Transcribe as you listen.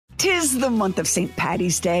'Tis the month of St.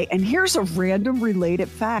 Paddy's Day, and here's a random related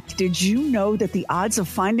fact. Did you know that the odds of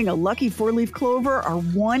finding a lucky four-leaf clover are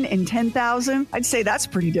 1 in 10,000? I'd say that's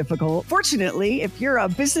pretty difficult. Fortunately, if you're a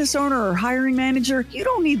business owner or hiring manager, you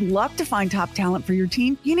don't need luck to find top talent for your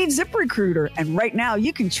team. You need ZipRecruiter, and right now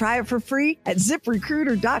you can try it for free at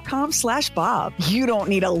ZipRecruiter.com/Bob. You don't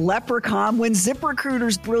need a leprechaun when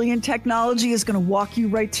ZipRecruiter's brilliant technology is going to walk you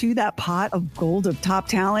right to that pot of gold of top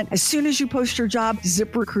talent. As soon as you post your job,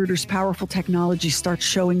 ZipRecruiter's powerful technology starts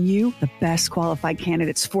showing you the best qualified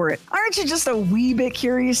candidates for it. Aren't you just a wee bit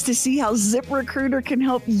curious to see how ZipRecruiter can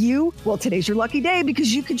help you? Well, today's your lucky day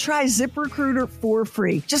because you can try ZipRecruiter for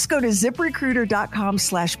free. Just go to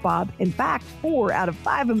ZipRecruiter.com/Bob. In fact, 4 out of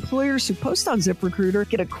 5 employers who post on ZipRecruiter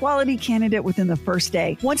get a quality candidate within the first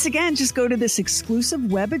day. Once again, just go to this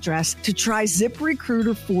exclusive web address to try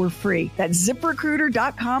ZipRecruiter for free. That's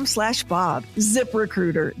ZipRecruiter.com/Bob.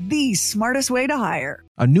 ZipRecruiter, the smartest way to hire.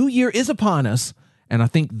 A new year is upon us, and I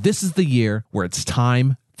think this is the year where it's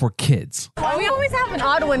time for kids. We always have an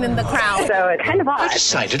odd one in the crowd. So it's kind of odd.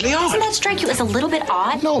 Decidedly odd. Doesn't that strike you as a little bit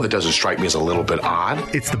odd? No, that doesn't strike me as a little bit odd.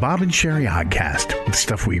 It's the Bob and Sherry Oddcast, with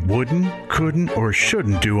stuff we wouldn't, couldn't, or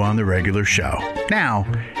shouldn't do on the regular show. Now,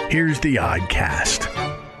 here's the Oddcast.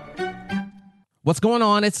 What's going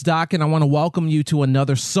on? It's Doc, and I want to welcome you to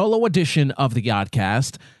another solo edition of the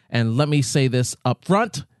Oddcast. And let me say this up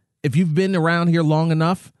front. If you've been around here long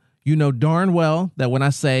enough, you know darn well that when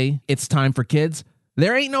I say it's time for kids,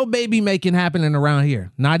 there ain't no baby making happening around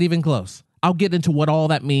here. Not even close. I'll get into what all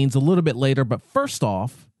that means a little bit later, but first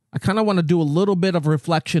off, I kind of want to do a little bit of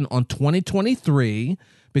reflection on 2023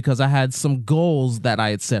 because I had some goals that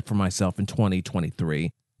I had set for myself in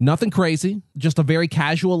 2023. Nothing crazy, just a very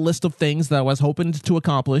casual list of things that I was hoping to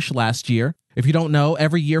accomplish last year. If you don't know,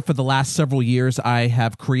 every year for the last several years, I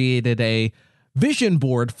have created a vision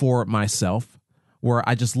board for myself where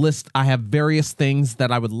I have various things that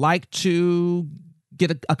I would like to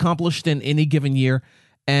get accomplished in any given year.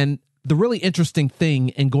 And the really interesting thing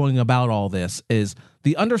in going about all this is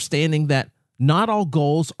the understanding that not all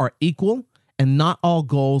goals are equal and not all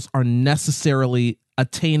goals are necessarily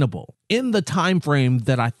attainable in the time frame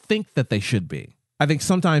that I think that they should be. I think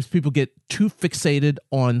sometimes people get too fixated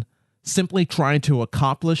on simply trying to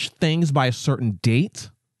accomplish things by a certain date.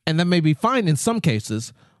 And that may be fine in some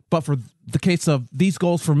cases, but for the case of these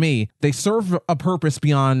goals for me, they serve a purpose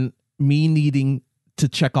beyond me needing to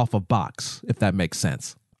check off a box, if that makes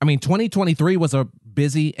sense. I mean, 2023 was a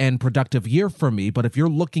busy and productive year for me, but if you're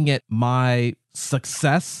looking at my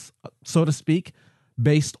success, so to speak,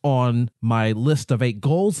 based on my list of 8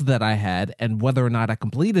 goals that I had and whether or not I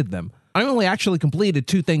completed them, I only actually completed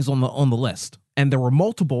 2 things on the list. And there were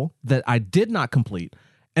multiple that I did not complete.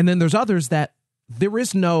 And then there's others that there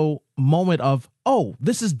is no moment of, oh,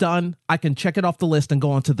 this is done, I can check it off the list and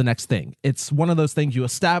go on to the next thing. It's one of those things you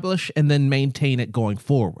establish and then maintain it going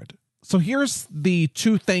forward. So here's the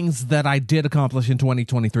 2 things that I did accomplish in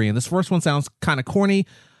 2023. And this first one sounds kind of corny,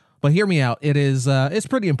 but hear me out. It's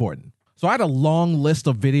pretty important. So I had a long list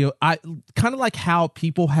of I kind of like how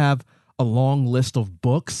people have a long list of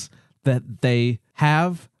books that they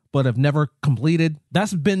have but have never completed.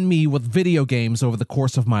 That's been me with video games over the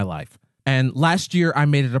course of my life. And last year, I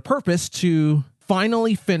made it a purpose to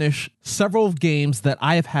finally finish several games that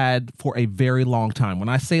I have had for a very long time. When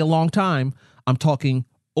I say a long time, I'm talking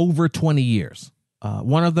over 20 years.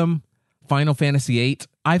 One of them, Final Fantasy VIII.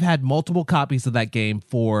 I've had multiple copies of that game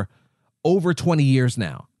for over 20 years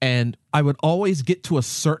now. And I would always get to a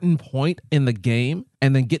certain point in the game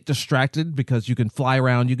and then get distracted because you can fly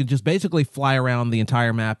around. You can just basically fly around the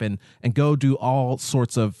entire map and go do all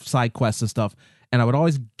sorts of side quests and stuff. And I would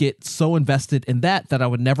always get so invested in that I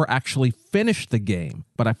would never actually finish the game.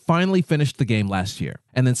 But I finally finished the game last year.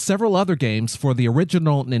 And then several other games for the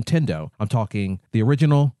original Nintendo. I'm talking the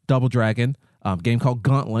original Double Dragon, game called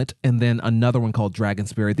Gauntlet, and then another one called Dragon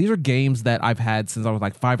Spirit. These are games that I've had since I was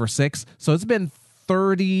like 5 or 6. So it's been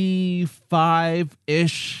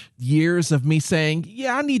 35-ish years of me saying,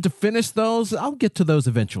 yeah, I need to finish those. I'll get to those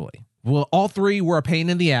eventually. Well, all 3 were a pain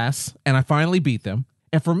in the ass, and I finally beat them.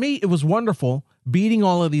 And for me, it was wonderful beating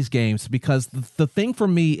all of these games because the thing for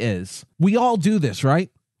me is we all do this, right?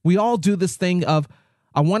 We all do this thing of,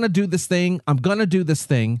 I want to do this thing, I'm going to do this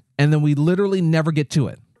thing, and then we literally never get to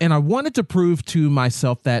it. And I wanted to prove to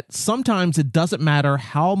myself that sometimes it doesn't matter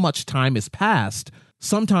how much time has passed,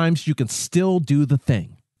 sometimes you can still do the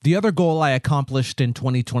thing. The other goal I accomplished in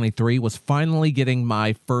 2023 was finally getting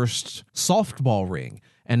my first softball ring.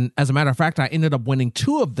 And as a matter of fact, I ended up winning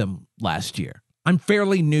 2 of them last year. I'm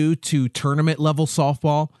fairly new to tournament level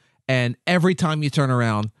softball, and every time you turn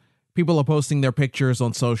around, people are posting their pictures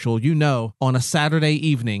on social, on a Saturday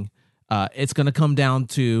evening, it's going to come down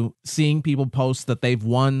to seeing people post that they've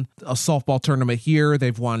won a softball tournament here,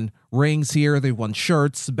 they've won rings here, they've won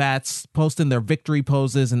shirts, bats, posting their victory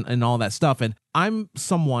poses and all that stuff. And I'm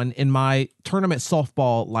someone in my tournament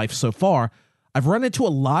softball life so far, I've run into a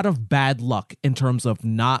lot of bad luck in terms of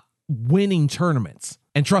not winning tournaments.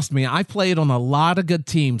 And trust me, I've played on a lot of good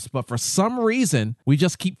teams, but for some reason, we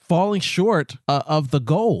just keep falling short of the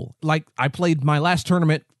goal. Like, I played my last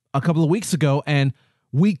tournament a couple of weeks ago, and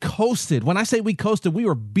we coasted. When I say we coasted, we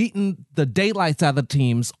were beating the daylights out of the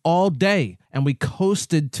teams all day, and we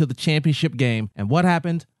coasted to the championship game. And what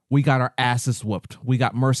happened? We got our asses whooped. We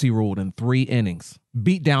got mercy ruled in 3 innings,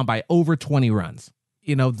 beat down by over 20 runs.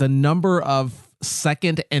 The number of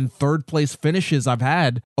second and third place finishes I've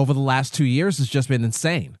had over the last 2 years has just been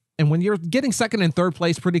insane. And when you're getting second and third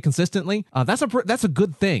place pretty consistently, that's a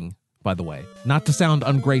good thing, by the way. Not to sound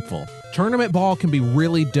ungrateful. Tournament ball can be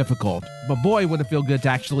really difficult, but boy, would it feel good to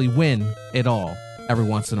actually win it all every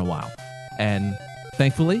once in a while. And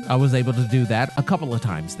thankfully, I was able to do that a couple of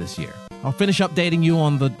times this year. I'll finish updating you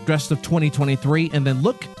on the rest of 2023 and then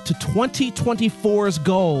look to 2024's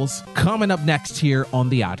goals coming up next here on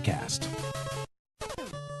the Oddcast.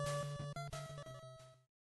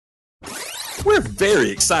 We're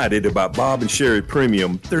very excited about Bob and Sherry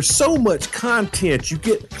Premium. There's so much content. You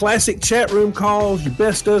get classic chat room calls, your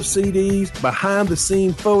best of CDs, behind the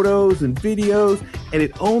scene photos and videos, and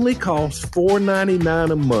it only costs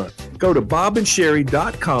 $4.99 a month. Go to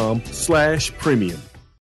bobandsherry.com/premium.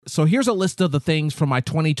 So here's a list of the things from my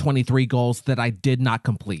 2023 goals that I did not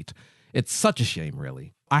complete. It's such a shame,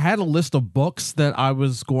 really. I had a list of books that I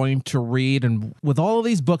was going to read, and with all of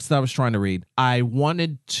these books that I was trying to read, I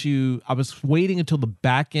was waiting until the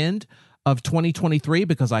back end of 2023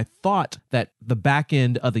 because I thought that the back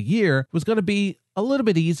end of the year was going to be a little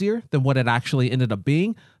bit easier than what it actually ended up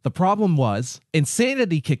being. The problem was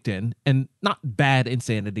insanity kicked in, and not bad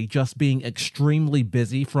insanity, just being extremely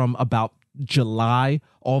busy from about July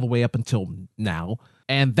all the way up until now.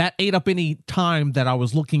 And that ate up any time that I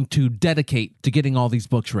was looking to dedicate to getting all these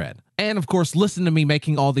books read. And of course, listen to me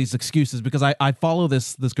making all these excuses because I follow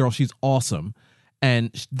this girl. She's awesome.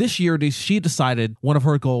 And this year, she decided one of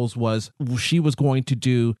her goals was she was going to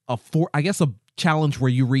do a challenge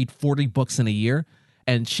where you read 40 books in a year.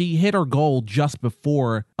 And she hit her goal just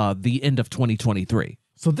before the end of 2023.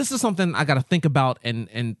 So this is something I got to think about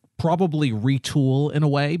and probably retool in a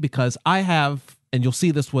way because I have, and you'll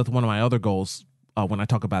see this with one of my other goals, when I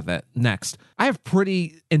talk about that next, I have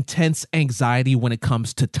pretty intense anxiety when it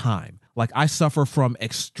comes to time. Like, I suffer from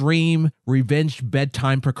extreme revenge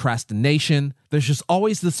bedtime procrastination. There's just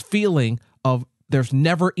always this feeling of there's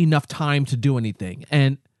never enough time to do anything.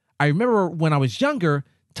 And I remember when I was younger,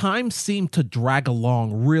 time seemed to drag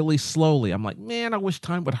along really slowly. I'm like, man, I wish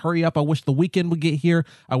time would hurry up. I wish the weekend would get here.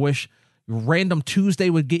 I wish random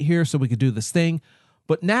Tuesday would get here so we could do this thing.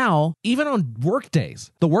 But now, even on work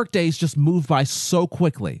days, the work days just move by so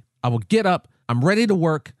quickly. I will get up, I'm ready to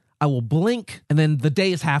work, I will blink, and then the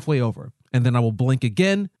day is halfway over. And then I will blink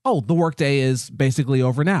again. Oh, the work day is basically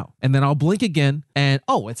over now. And then I'll blink again, and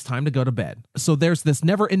it's time to go to bed. So there's this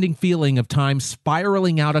never-ending feeling of time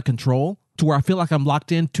spiraling out of control to where I feel like I'm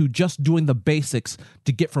locked into just doing the basics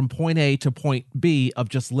to get from point A to point B of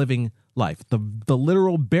just living life. The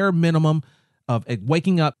literal bare minimum of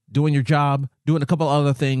waking up, doing your job, doing a couple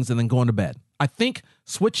other things, and then going to bed. I think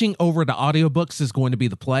switching over to audiobooks is going to be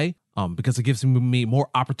the play because it gives me more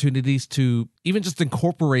opportunities to even just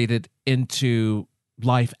incorporate it into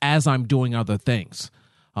life as I'm doing other things.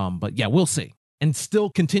 But yeah, we'll see. And still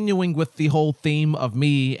continuing with the whole theme of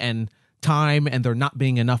me and time and there not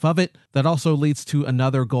being enough of it, that also leads to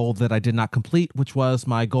another goal that I did not complete, which was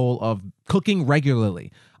my goal of cooking regularly.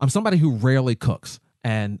 I'm somebody who rarely cooks.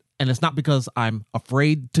 And it's not because I'm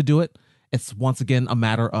afraid to do it. It's once again a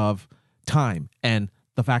matter of time and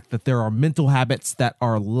the fact that there are mental habits that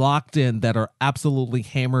are locked in, that are absolutely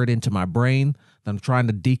hammered into my brain that I'm trying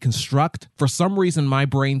to deconstruct. For some reason, my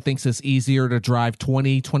brain thinks it's easier to drive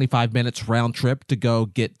 25 minutes round trip to go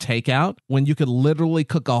get takeout when you could literally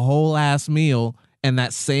cook a whole ass meal in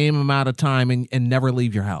that same amount of time and never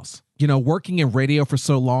leave your house. Working in radio for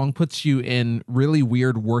so long puts you in really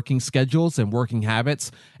weird working schedules and working habits.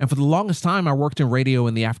 And for the longest time, I worked in radio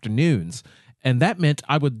in the afternoons. And that meant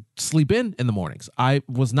I would sleep in the mornings. I'm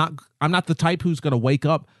not the type who's going to wake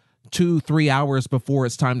up 2-3 hours before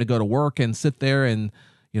it's time to go to work and sit there and,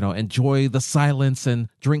 enjoy the silence and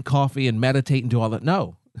drink coffee and meditate and do all that.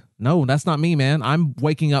 No, that's not me, man. I'm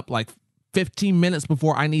waking up like 15 minutes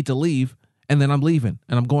before I need to leave. And then I'm leaving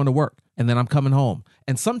and I'm going to work and then I'm coming home.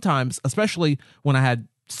 And sometimes, especially when I had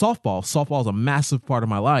softball. Softball is a massive part of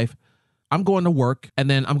my life. I'm going to work and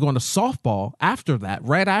then I'm going to softball after that,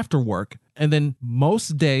 right after work. And then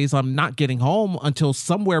most days I'm not getting home until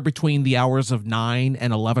somewhere between the hours of 9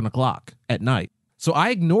 and 11 o'clock at night. So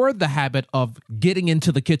I ignored the habit of getting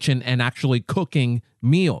into the kitchen and actually cooking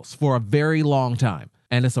meals for a very long time.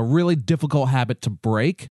 And it's a really difficult habit to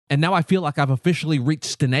break. And now I feel like I've officially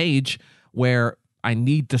reached an age where I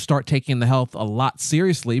need to start taking the health a lot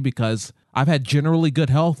seriously because I've had generally good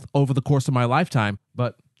health over the course of my lifetime,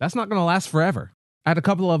 but that's not going to last forever. I had a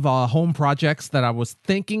couple of home projects that I was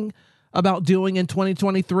thinking about doing in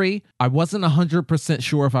 2023. I wasn't 100%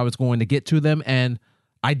 sure if I was going to get to them, and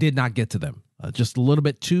I did not get to them. Just a little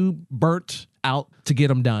bit too burnt out to get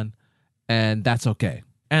them done, and that's okay.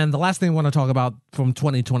 And the last thing I want to talk about from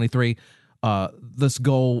 2023, this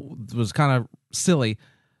goal was kind of silly,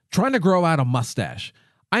 trying to grow out a mustache.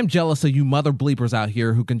 I'm jealous of you mother bleepers out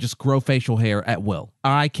here who can just grow facial hair at will.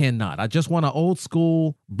 I cannot. I just want an old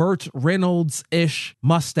school Burt Reynolds-ish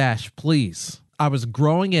mustache, please. I was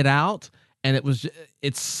growing it out and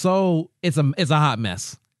it's a hot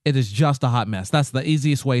mess. It is just a hot mess. That's the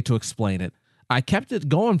easiest way to explain it. I kept it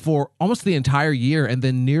going for almost the entire year, and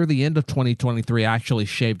then near the end of 2023, I actually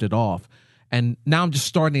shaved it off. And now I'm just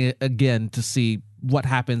starting again to see what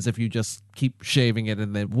happens if you just keep shaving it,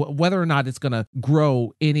 and then whether or not it's going to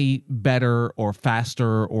grow any better or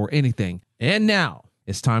faster or anything. And now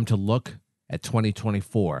it's time to look at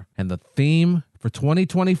 2024. And the theme for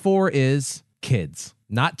 2024 is kids,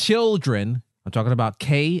 not children. I'm talking about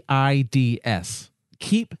KIDS.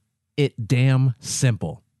 Keep it damn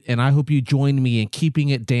simple. And I hope you join me in keeping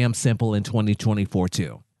it damn simple in 2024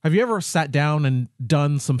 too. Have you ever sat down and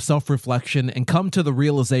done some self-reflection and come to the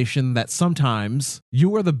realization that sometimes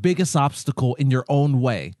you are the biggest obstacle in your own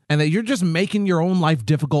way and that you're just making your own life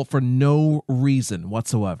difficult for no reason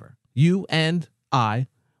whatsoever? You and I,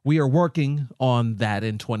 we are working on that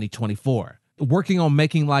in 2024. Working on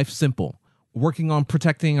making life simple. Working on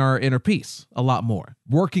protecting our inner peace a lot more.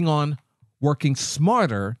 Working on working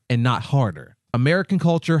smarter and not harder. American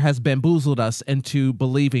culture has bamboozled us into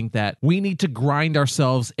believing that we need to grind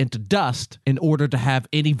ourselves into dust in order to have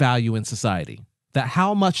any value in society. That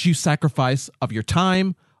how much you sacrifice of your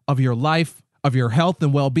time, of your life, of your health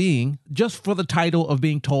and well-being, just for the title of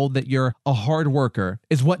being told that you're a hard worker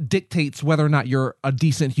is what dictates whether or not you're a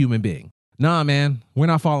decent human being. Nah, man, we're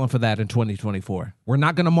not falling for that in 2024. We're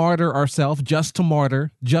not going to martyr ourselves just to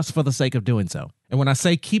martyr, just for the sake of doing so. And when I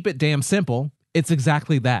say keep it damn simple, it's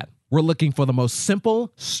exactly that. We're looking for the most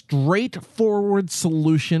simple, straightforward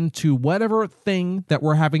solution to whatever thing that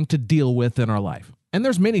we're having to deal with in our life. And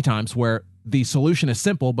there's many times where the solution is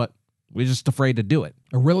simple, but we're just afraid to do it.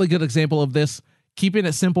 A really good example of this, keeping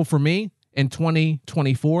it simple for me in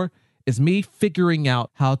 2024, is me figuring out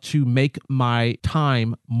how to make my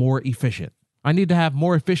time more efficient. I need to have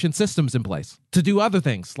more efficient systems in place to do other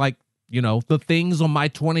things like, the things on my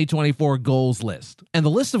 2024 goals list. And the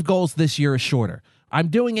list of goals this year is shorter. I'm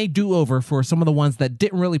doing a do-over for some of the ones that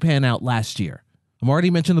didn't really pan out last year. I'm already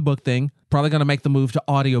mentioned the book thing. Probably going to make the move to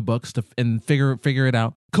audiobooks and figure it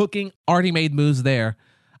out. Cooking, already made moves there.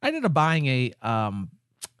 I ended up buying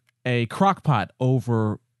a crock pot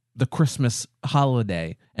over the Christmas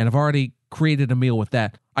holiday, and I've already created a meal with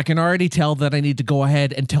that. I can already tell that I need to go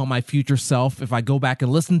ahead and tell my future self, if I go back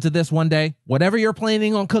and listen to this one day, whatever you're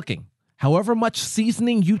planning on cooking, however much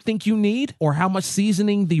seasoning you think you need, or how much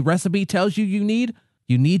seasoning the recipe tells you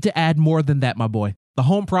need to add more than that, my boy. The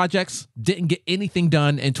home projects didn't get anything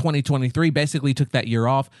done in 2023, basically took that year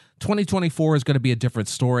off. 2024 is going to be a different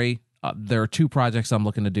story. There are two projects I'm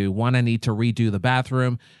looking to do. One, I need to redo the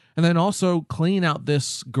bathroom, and then also clean out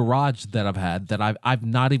this garage that I've had that I've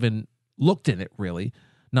not even looked in it really,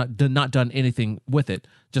 not done anything with it,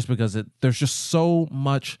 just because there's just so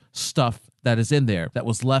much stuff that is in there that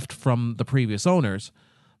was left from the previous owners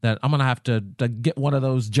that I'm going to have to get one of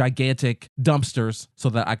those gigantic dumpsters so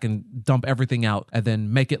that I can dump everything out and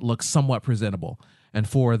then make it look somewhat presentable. And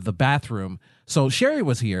for the bathroom, so Sherry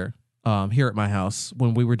was here at my house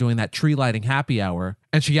when we were doing that tree lighting happy hour,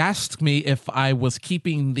 and she asked me if I was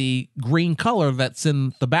keeping the green color that's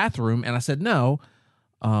in the bathroom, and I said no,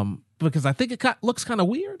 because I think it looks kind of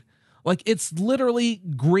weird. Like, it's literally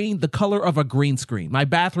green, the color of a green screen. My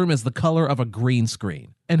bathroom is the color of a green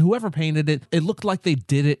screen. And whoever painted it, it looked like they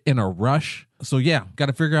did it in a rush. So yeah, got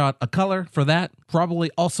to figure out a color for that. Probably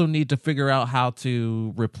also need to figure out how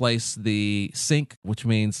to replace the sink, which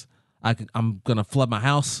means I'm going to flood my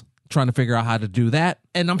house, trying to figure out how to do that.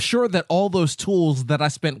 And I'm sure that all those tools that I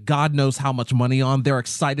spent God knows how much money on, they're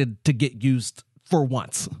excited to get used for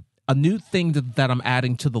once. A new thing that I'm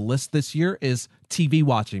adding to the list this year is TV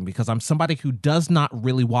watching because I'm somebody who does not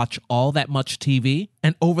really watch all that much TV.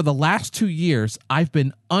 And over the last 2 years, I've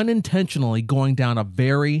been unintentionally going down a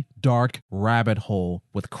very dark rabbit hole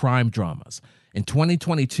with crime dramas. In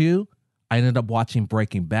 2022, I ended up watching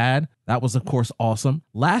Breaking Bad. That was, of course, awesome.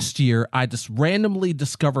 Last year, I just randomly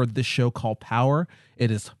discovered this show called Power.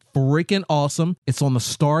 It is freaking awesome. It's on the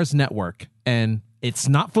Starz Network, and it's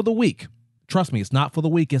not for the weak. Trust me, it's not for the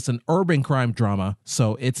weak. It's an urban crime drama,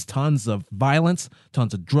 so it's tons of violence,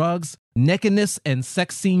 tons of drugs, nakedness, and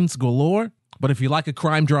sex scenes galore. But if you like a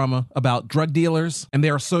crime drama about drug dealers and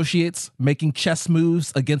their associates making chess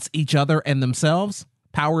moves against each other and themselves,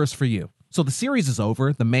 Power is for you. So the series is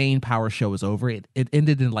over. The main Power show is over. It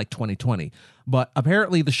ended in like 2020. But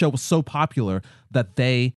apparently the show was so popular that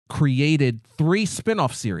they created 3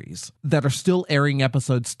 spin-off series that are still airing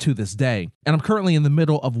episodes to this day. And I'm currently in the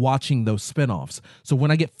middle of watching those spin-offs. So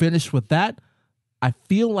when I get finished with that, I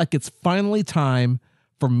feel like it's finally time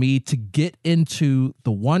for me to get into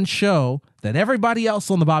the one show that everybody else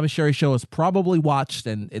on the Bob and Sherry Show has probably watched.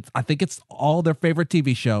 And I think it's all their favorite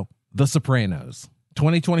TV show, The Sopranos.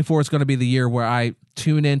 2024 is going to be the year where I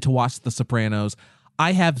tune in to watch The Sopranos.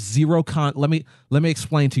 I have let me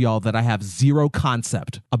explain to y'all that I have zero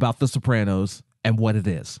concept about The Sopranos and what it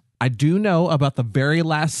is. I do know about the very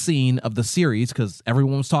last scene of the series because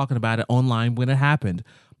everyone was talking about it online when it happened.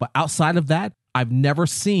 But outside of that, I've never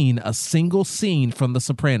seen a single scene from The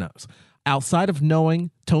Sopranos. Outside of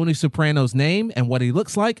knowing Tony Soprano's name and what he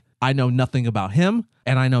looks like, I know nothing about him,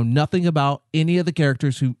 and I know nothing about any of the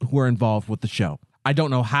characters who are involved with the show. I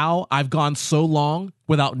don't know how I've gone so long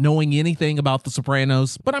without knowing anything about The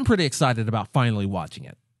Sopranos, but I'm pretty excited about finally watching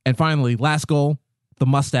it. And finally, last goal, the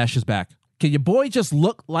mustache is back. Can your boy just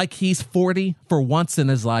look like he's 40 for once in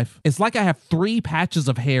his life? It's like I have 3 patches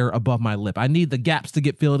of hair above my lip. I need the gaps to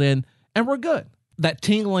get filled in, and we're good. That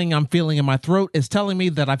tingling I'm feeling in my throat is telling me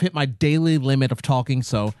that I've hit my daily limit of talking,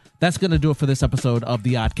 so that's going to do it for this episode of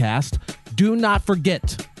The Oddcast. Do not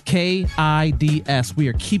forget KIDS. We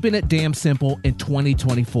are keeping it damn simple in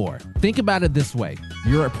 2024. Think about it this way.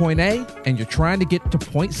 You're at point A and you're trying to get to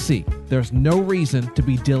point C. There's no reason to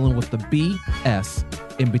be dealing with the BS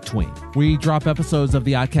in between. We drop episodes of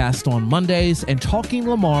The Oddcast on Mondays and Talking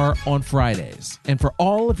Lamar on Fridays. And for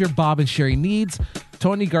all of your Bob and Sherry needs,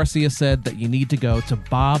 Tony Garcia said that you need to go to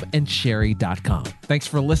bobandsherry.com. Thanks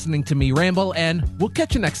for listening to me ramble, and we'll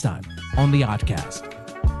catch you next time on The Oddcast.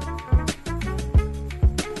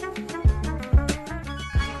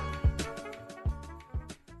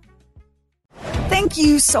 Thank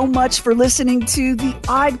you so much for listening to The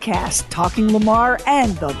Oddcast, Talking Lamar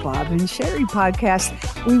and the Bob and Sherry podcast.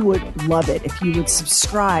 We would love it if you would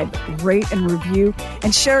subscribe, rate, and review,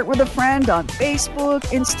 and share it with a friend on Facebook,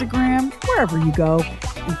 Instagram, wherever you go.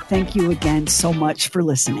 And thank you again so much for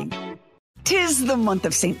listening. 'Tis the month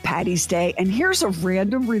of St. Paddy's Day, and here's a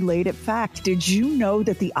random related fact. Did you know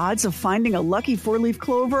that the odds of finding a lucky 4-leaf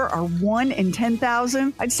clover are 1 in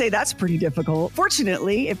 10,000? I'd say that's pretty difficult.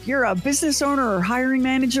 Fortunately, if you're a business owner or hiring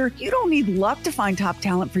manager, you don't need luck to find top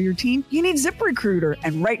talent for your team. You need ZipRecruiter,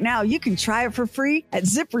 and right now you can try it for free at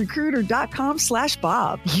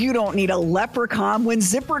ZipRecruiter.com/Bob. You don't need a leprechaun when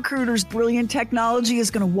ZipRecruiter's brilliant technology is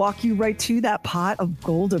going to walk you right to that pot of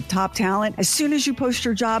gold of top talent. As soon as you post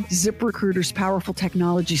your job, ZipRecruiter's powerful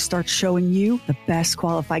technology starts showing you the best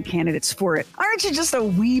qualified candidates for it. Aren't you just a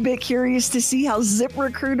wee bit curious to see how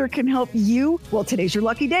ZipRecruiter can help you? Well, today's your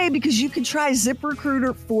lucky day because you can try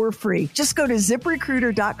ZipRecruiter for free. Just go to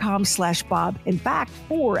ZipRecruiter.com/Bob. In fact,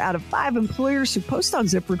 4 out of 5 employers who post on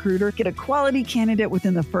ZipRecruiter get a quality candidate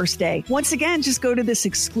within the first day. Once again, just go to this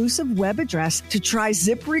exclusive web address to try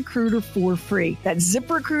ZipRecruiter for free. That's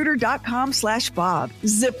ZipRecruiter.com/Bob.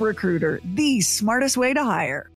 ZipRecruiter, the smartest way to hire.